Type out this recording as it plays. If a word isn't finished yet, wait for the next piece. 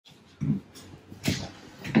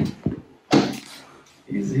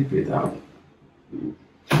Easy, breathe out.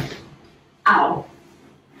 Ow.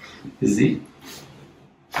 Easy.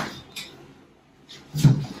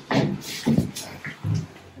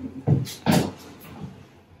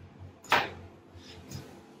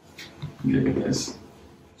 Look at this.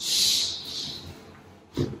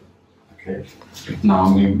 Okay. Now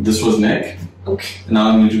I'm going, this was neck. Okay. Now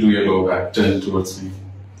I'm going to do your lower back. Turn towards me.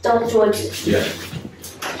 Turn towards you. Yeah.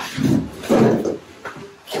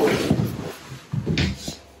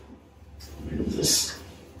 Look at this.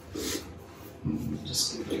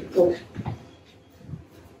 Just Okay.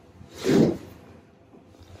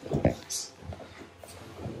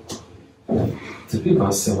 Tapi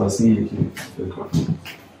bahasa ni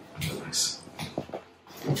nice.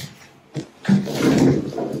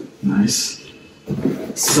 Nice.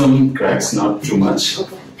 Some cracks, not too much.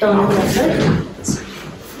 Okay. Turn it like that.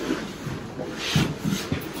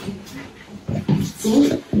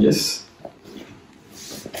 See? Yes.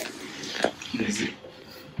 Easy.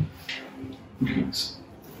 Nice.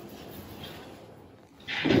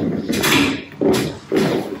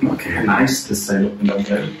 Okay, nice. This side open up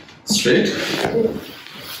there. Straight.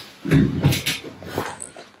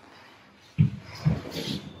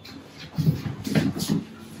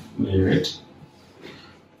 Leave it.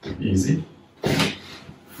 Easy.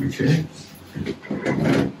 Okay.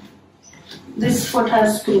 This foot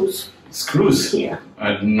has screws. Screws? Yeah.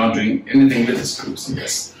 I'm not doing anything with the screws.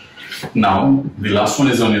 Yes. Now, the last one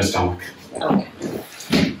is on your stomach. Okay.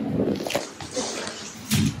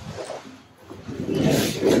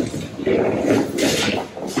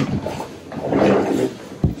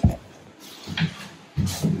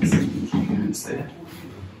 Hands there.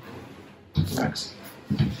 Relax.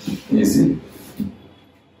 Easy.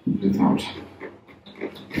 Breathe out.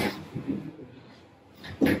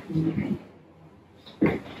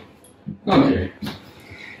 Okay.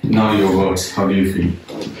 Now your words. How do you feel?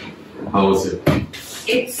 How was it?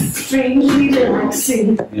 It's strangely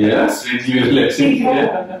relaxing. Yeah, strangely relaxing.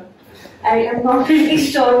 Yeah. I am not really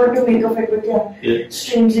sure what to make of it, but Yeah.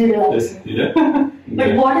 strangely relaxing. Yeah. But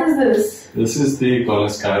Yeah. what is this? This is the called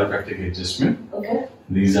as chiropractic adjustment. Okay.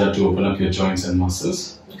 These are to open up your joints and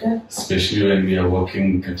muscles. Okay. Especially when we are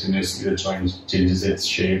working continuously, the joint changes its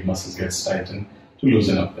shape, muscles get tightened to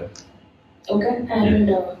loosen up there. Okay.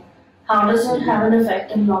 And how does it have an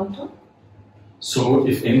effect in long term? So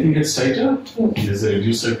if anything gets tighter, Mm. there's a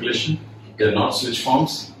reduced circulation, there are not switch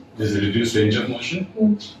forms, there's a reduced range of motion.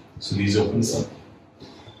 So these opens up.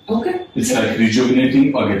 Okay. It's like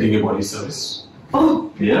rejuvenating or getting your body service.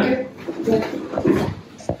 Oh. Yeah. Okay. Yeah.